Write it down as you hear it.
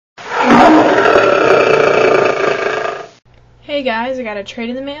Hey guys, I got a trade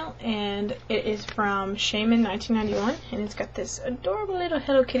in the mail, and it is from Shaymin1991, and it's got this adorable little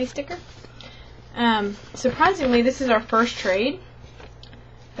Hello Kitty sticker. Surprisingly, this is our first trade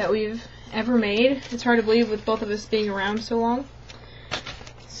that we've ever made. It's hard to believe with both of us being around so long.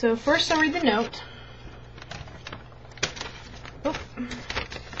 So first I'll read the note. Oh.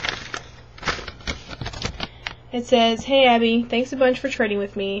 It says, "Hey Abby, thanks a bunch for trading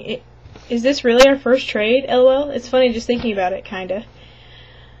with me. Is this really our first trade? LOL. It's funny just thinking about it, kinda."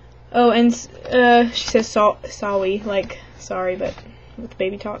 Oh, and she says sorry, like sorry, but with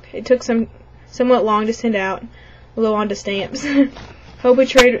baby talk. It took somewhat long to send out, low on to stamps. Hope we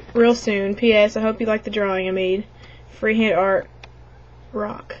trade real soon. P.S. I hope you like the drawing I made. Freehand art,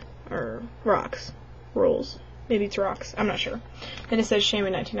 rocks, rolls. Maybe it's rocks. I'm not sure. Then it says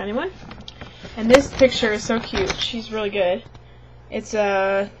Shaymin1991, and this picture is so cute. She's really good. It's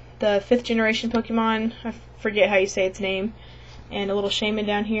the 5th generation Pokemon, I forget how you say its name, and a little Shaymin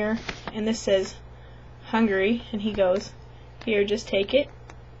down here, and this says hungry, and he goes, "Here, just take it,"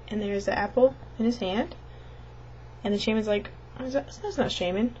 and there's the apple in his hand, and the Shaymin's like, oh, that's not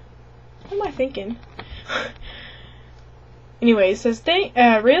Shaymin. What am I thinking? Anyway, it says,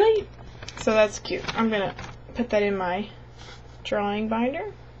 really? So that's cute. I'm gonna put that in my drawing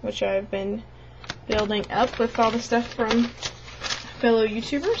binder, which I've been building up with all the stuff from fellow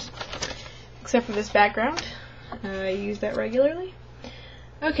YouTubers, except for this background. I use that regularly.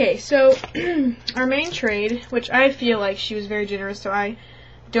 Okay, so our main trade, which I feel like she was very generous, so I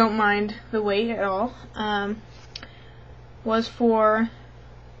don't mind the weight at all, was for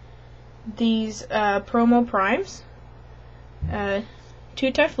these promo primes,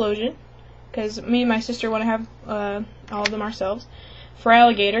 2 Typhlosion, because me and my sister want to have all of them ourselves. For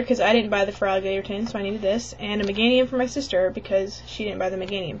Alligator, because I didn't buy the Alligator tin, so I needed this, and a Meganium for my sister, because she didn't buy the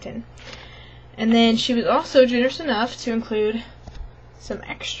Meganium tin. And then she was also generous enough to include some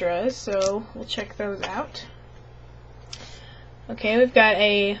extras, so we'll check those out. Okay, we've got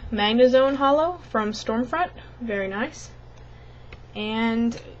a Magnezone Holo from Stormfront, very nice.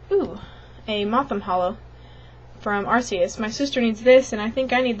 And, ooh, a Mothim Holo from Arceus. My sister needs this, and I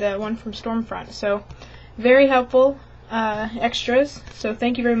think I need the one from Stormfront, so very helpful. Extras, so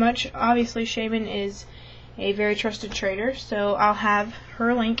thank you very much. Obviously Shaymin is a very trusted trader, so I'll have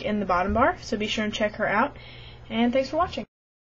her link in the bottom bar, so be sure and check her out, and thanks for watching.